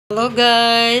Hello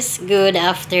guys, good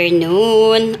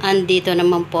afternoon. Andito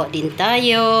naman po din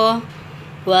tayo.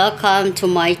 Welcome to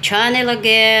my channel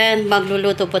again.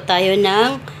 Magluluto po tayo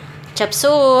ng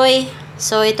chopsuey.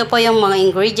 So ito po yung mga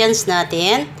ingredients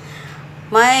natin.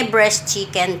 May breast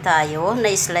chicken tayo,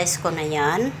 na-slice ko na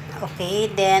yan. Okay,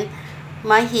 then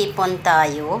may hipon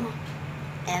tayo.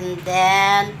 And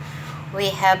then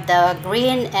we have the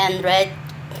green and red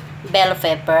bell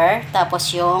pepper,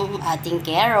 tapos yung ating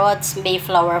carrots, may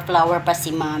flower pa si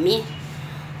mami.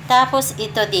 Tapos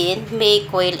ito din, may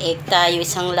quail egg tayo,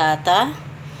 isang lata.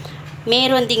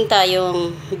 Meron din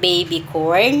tayong baby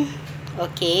corn.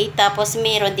 Okay, tapos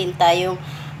meron din tayong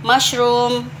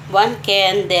mushroom, 1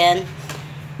 can, then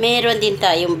meron din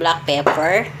tayong black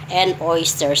pepper and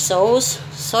oyster sauce,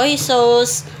 soy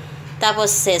sauce, tapos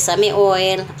sesame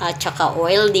oil, at saka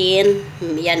oil din.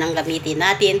 Yan ang gamitin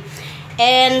natin.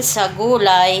 And sa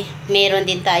gulay, meron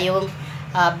din tayong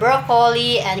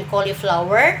broccoli and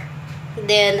cauliflower.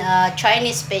 Then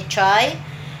Chinese pechay.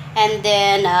 And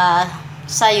then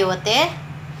sayote.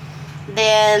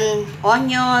 Then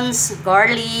onions,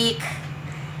 garlic,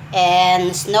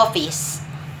 and snowfish.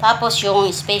 Tapos yung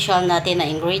special natin na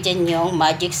ingredient yung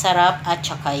magic sarap at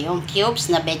saka yung cubes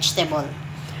na vegetable.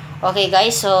 Okay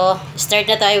guys, so start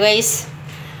na tayo guys.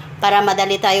 Para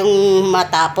madali tayong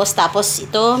matapos. Tapos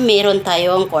ito, meron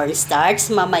tayong cornstarch.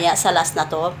 Mamaya sa last na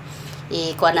to,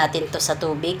 ikuha natin to sa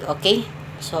tubig. Okay?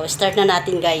 So, start na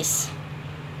natin guys.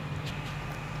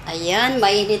 Ayan,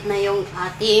 mainit na yung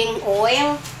ating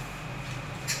oil.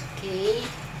 Okay.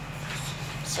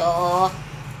 So,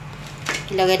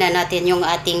 ilagay na natin yung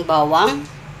ating bawang.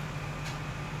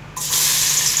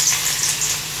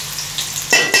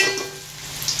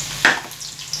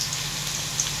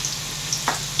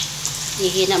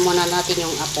 Ihina muna natin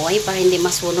yung apoy para hindi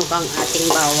masunog ang ating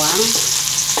bawang.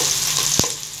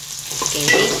 Okay.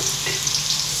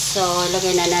 So,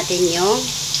 lagay na natin yung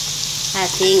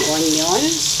ating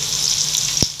onions.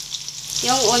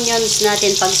 Yung onions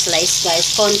natin pag slice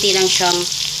guys, konti lang siyang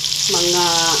mga,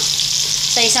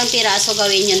 sa isang piraso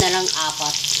gawin nyo na lang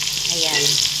 4. Ayan.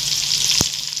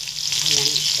 Ayan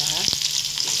siya.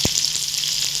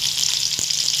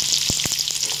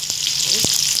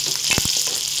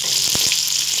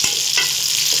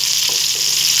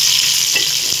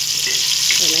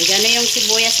 Nandiyan na yung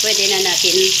sibuyas, pwede na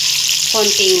natin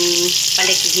konting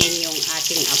palikihin yung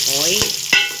ating apoy.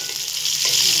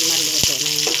 Para maluto na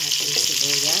yung ating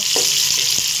sibuyas.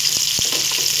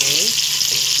 Okay.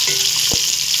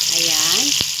 Ayan.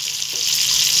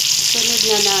 Sunod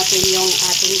na natin yung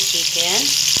ating chicken.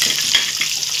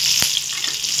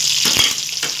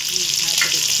 Yung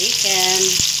ating chicken.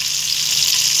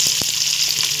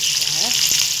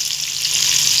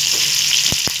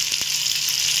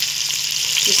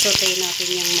 Isotay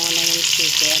natin yung muna yung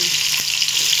chicken.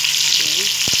 Okay.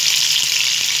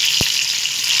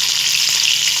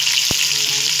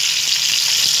 Ayan.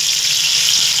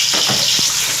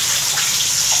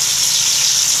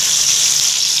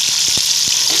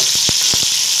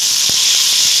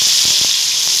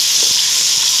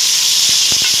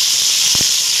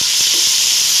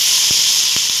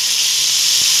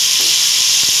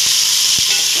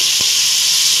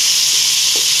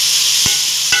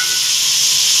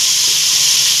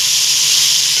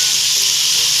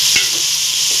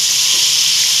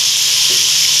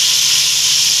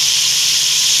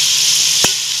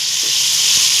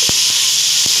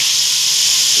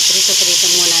 Prito-prito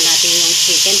muna natin yung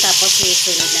chicken, tapos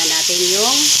isunod na natin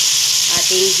yung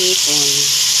ating hipon.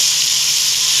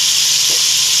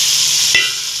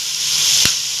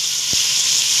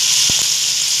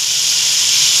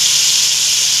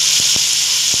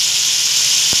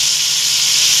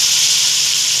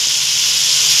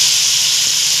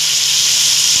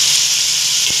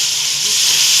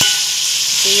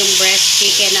 So yung breast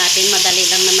chicken natin, madali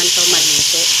lang naman to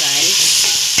maluto guys.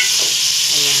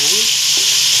 Ayan.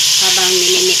 Habang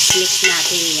minimix-mix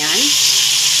natin yan.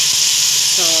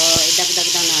 So, idagdag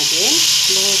na natin.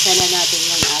 Buhusan na natin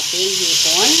yung ating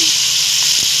hipon.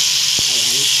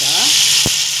 Ayan siya.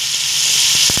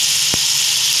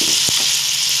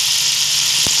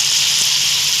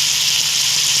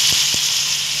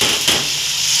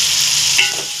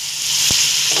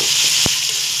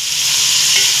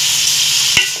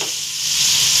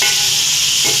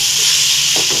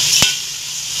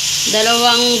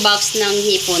 Dalawang box ng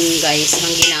hipon guys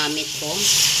ang ginamit ko.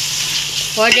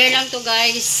 Order lang to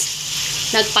guys.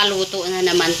 Nagpaluto na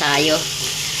naman tayo.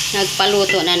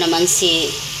 Nagpaluto na naman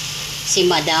si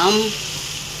madam.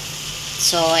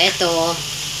 So eto,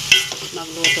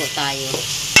 magluto tayo.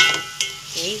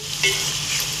 Okay.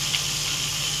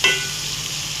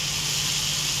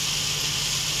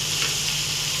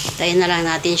 Tayo na lang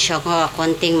natin siya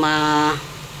konting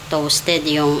ma-toasted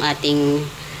yung ating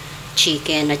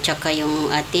chicken at saka yung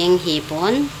ating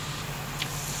hipon.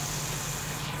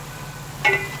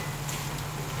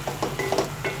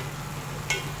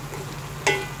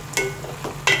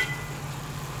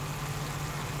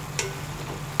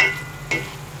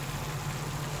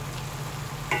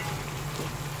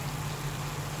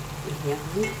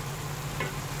 Ayan.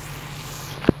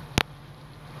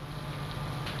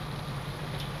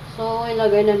 So,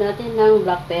 ilagay na natin ng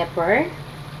black pepper.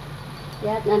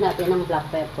 Iat na natin ng black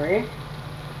pepper.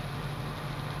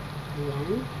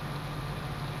 Ayan.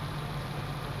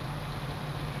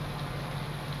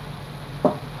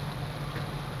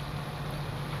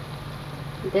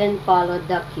 Then, follow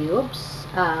the cubes.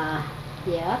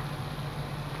 Yeah.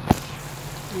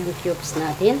 Yung cubes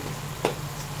natin.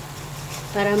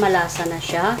 Para malasa na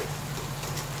siya.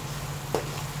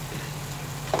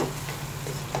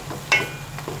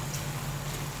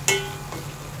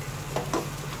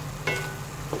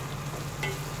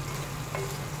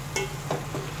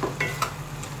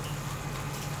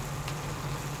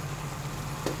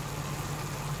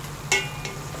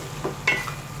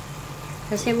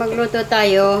 Kasi magluto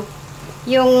tayo,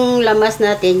 yung lamas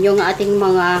natin, yung ating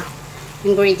mga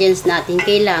ingredients natin,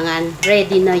 kailangan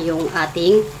ready na yung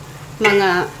ating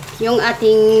yung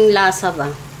ating lasa ba.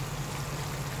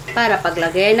 Para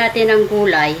paglagay natin ng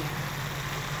gulay,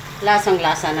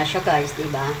 lasang-lasa na siya guys,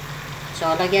 diba?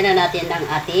 So, lagyan na natin ng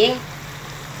ating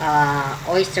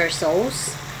oyster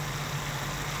sauce.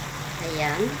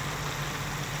 Ayan.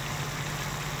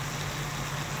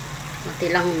 Mati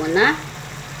lang muna.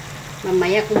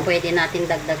 Mamaya kung pwede natin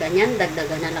dagdagan yan,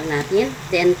 dagdagan na lang natin.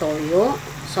 Then toyo,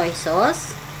 soy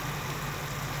sauce.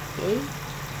 Okay.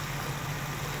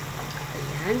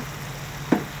 Ayan.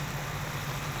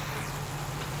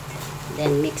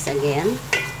 Then mix again.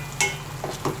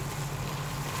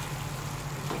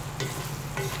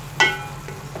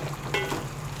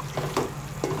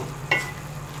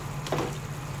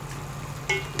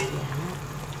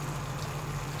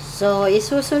 So,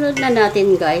 isusunod na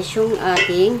natin guys yung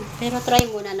ating, pero try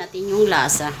muna natin yung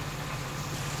lasa.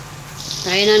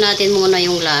 Try na natin muna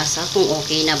yung lasa kung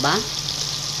okay na ba.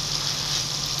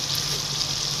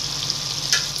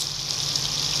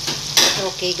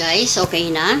 Okay guys,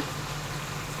 okay na.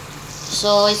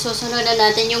 So, isusunod na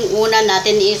natin yung una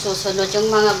natin, isusunod yung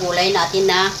mga gulay natin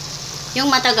na yung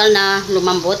matagal na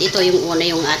lumambot. Ito yung una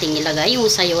yung ating ilagay, yung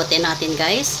sayote natin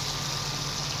guys.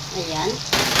 Ayan.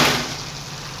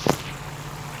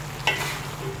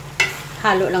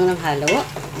 Halo lang ng halo.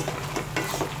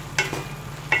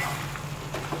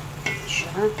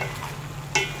 Siya.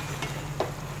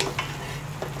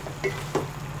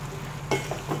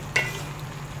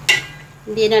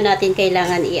 Hindi na natin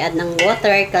kailangan i-add ng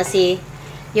water kasi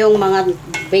yung mga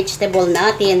vegetable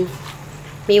natin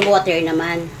may water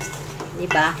naman.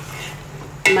 Diba?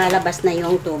 Malabas na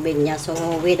yung tubig niya. So,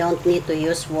 we don't need to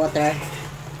use water.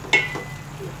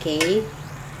 Okay.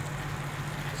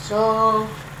 So,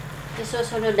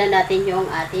 isusunod na natin yung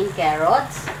ating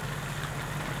carrots.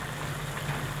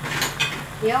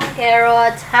 Yung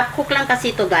carrots, half cook lang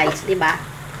kasi ito guys, di ba?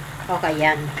 Okay,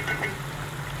 yan.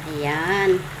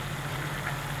 Ayan.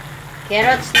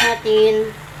 Carrots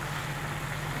natin.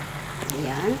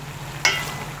 Ayan.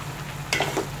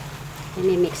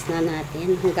 I-mix na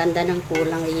natin. Ang ganda ng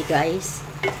kulang guys.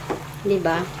 Di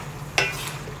ba?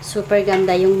 Super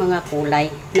ganda yung mga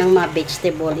kulay ng mga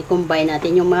vegetable. I-combine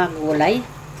natin yung mga gulay.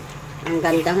 Ang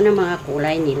ganda ng mga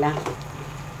kulay nila.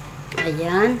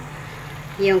 Ayan.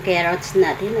 Yung carrots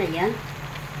natin. Ayan.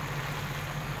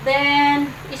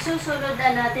 Then, isusunod na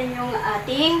natin yung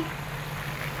ating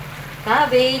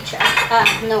cabbage.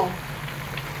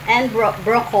 And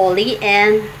broccoli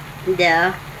and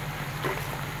the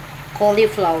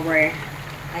cauliflower.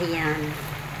 Ayan.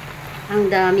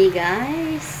 Ang dami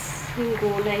guys. Yung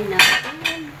gulay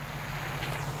natin.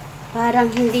 Parang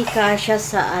hindi kasya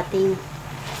sa ating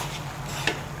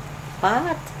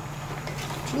pot.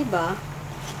 Diba?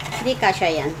 Hindi kasya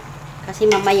yan. Kasi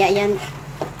mamaya yan,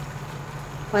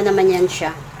 naman yan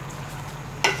siya.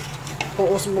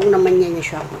 Uusbong naman yan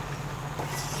siya.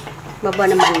 Baba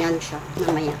naman yan siya.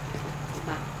 Mamaya.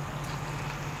 Diba?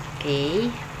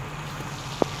 Okay.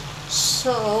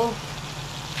 So,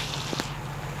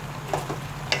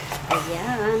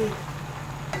 ayan.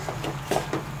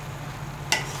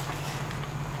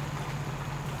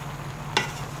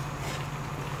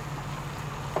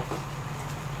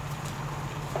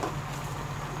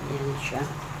 Siya.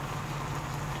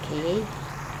 Okay.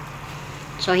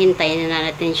 So, hintayin na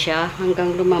natin siya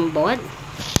hanggang lumambot.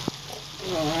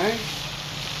 Or,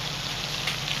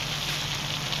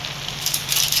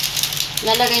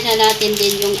 lalagay na natin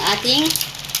din yung ating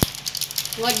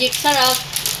magic sarap.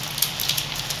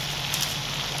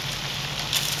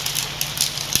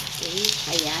 Okay,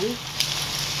 ayan.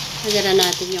 Lagyan na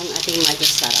natin yung ating magic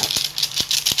sarap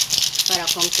para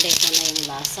kompleto na yung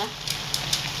lasa.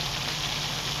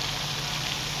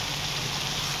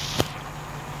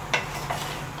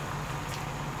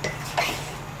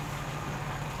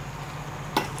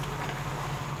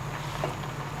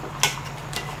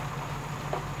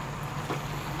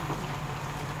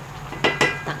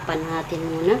 Takpan natin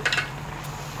muna.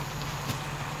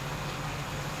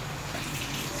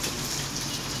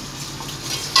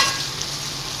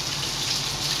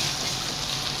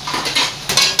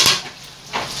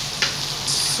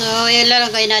 So,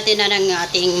 ilalagay natin na ng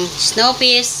ating snow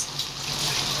peas.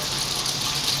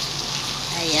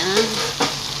 Ayan.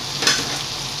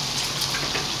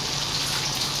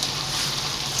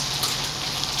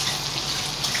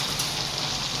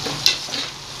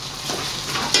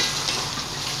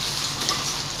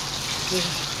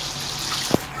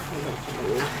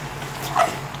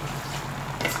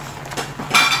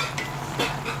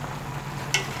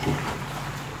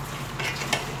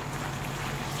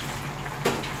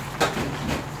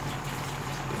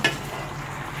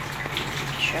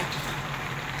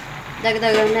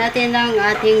 Dagdagan natin ang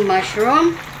ating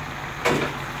mushroom.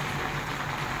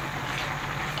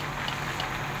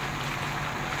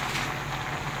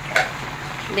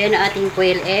 Then ating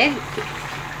quail egg.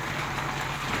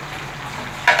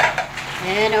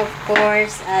 And of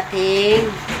course,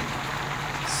 ating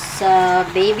sa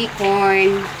baby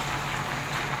corn.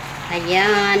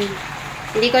 Ayan.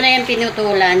 Hindi ko na yan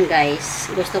pinutulan,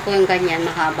 guys. Gusto ko yung ganyan,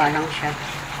 mahaba lang siya.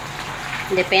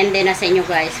 Depende na sa inyo,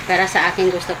 guys. Pero sa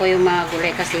akin, gusto ko yung mga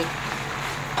gulay kasi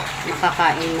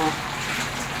makakain mo.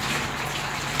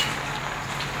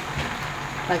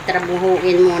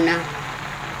 Pagtrabuhuin muna.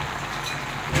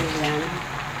 Ayan.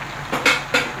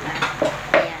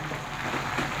 Ayan.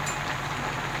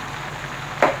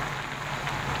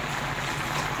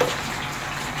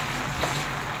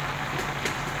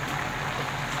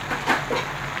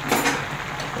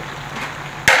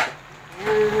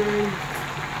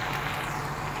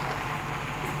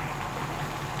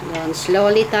 Ayan,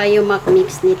 slowly tayo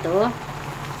mag-mix nito.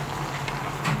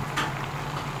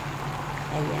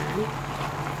 Ayan.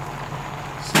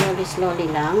 Slowly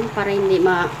lang para hindi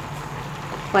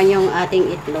ma-pan yung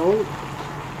ating itlog.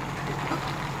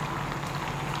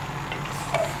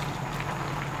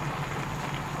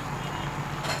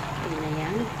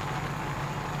 Ayan.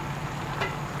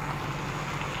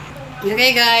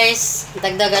 Okay guys,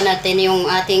 dagdagan natin yung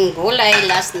ating gulay,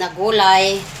 last na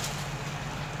gulay.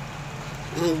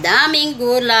 Ang daming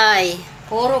gulay.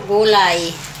 Puro gulay.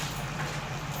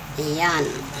 Ayan.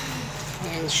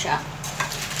 Ayan siya.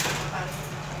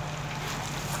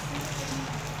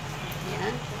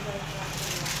 Ayan.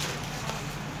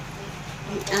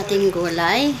 Ang ating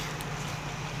gulay.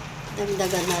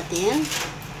 Dagdagan natin.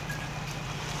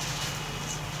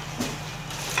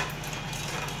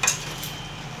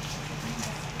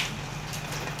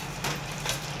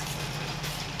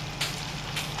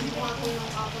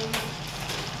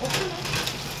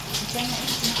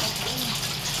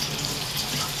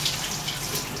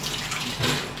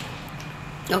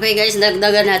 Okay guys,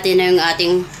 dagdagan natin na yung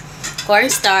ating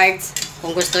cornstarch.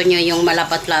 Kung gusto nyo yung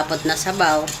malapat-lapot na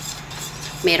sabaw,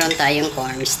 meron tayong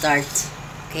cornstarch.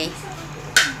 Okay?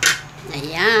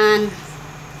 Ayan.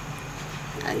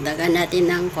 Dagdagan natin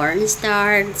ng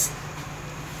cornstarch.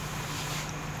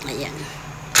 Ayan.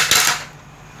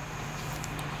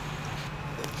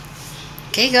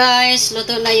 Okay guys,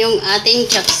 luto na yung ating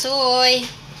chopsuey.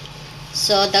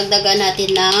 So, dagdagan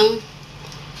natin ng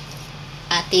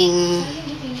ating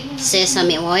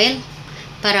sesame oil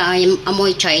para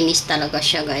amoy Chinese talaga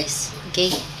siya guys. Okay?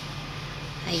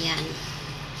 Ayan.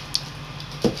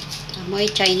 Amoy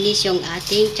Chinese yung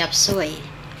ating chopsuey.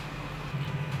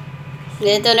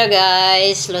 Dito na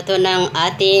guys, luto ng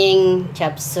ating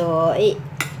chopsuey.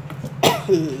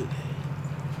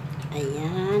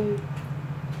 Ayan.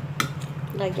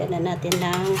 Lagyan na natin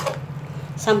ng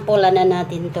sampulan na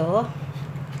natin to.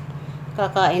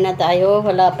 Kakain na tayo.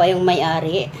 Wala pa yung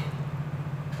may-ari.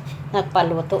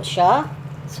 Nagpaluto siya.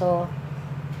 So,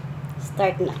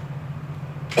 start na.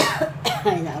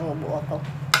 Ay, nauubo ako.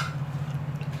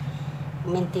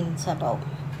 Minting sabaw.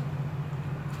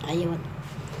 Ayun.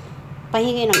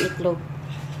 Pahingi ng itlog.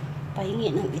 Pahingi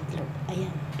ng itlog.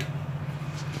 Ayan.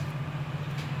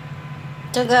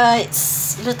 So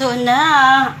guys, luto na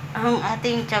ang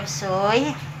ating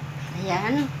chopsuey.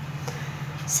 Ayan.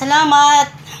 Salamat.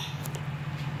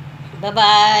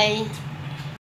 Bye-bye.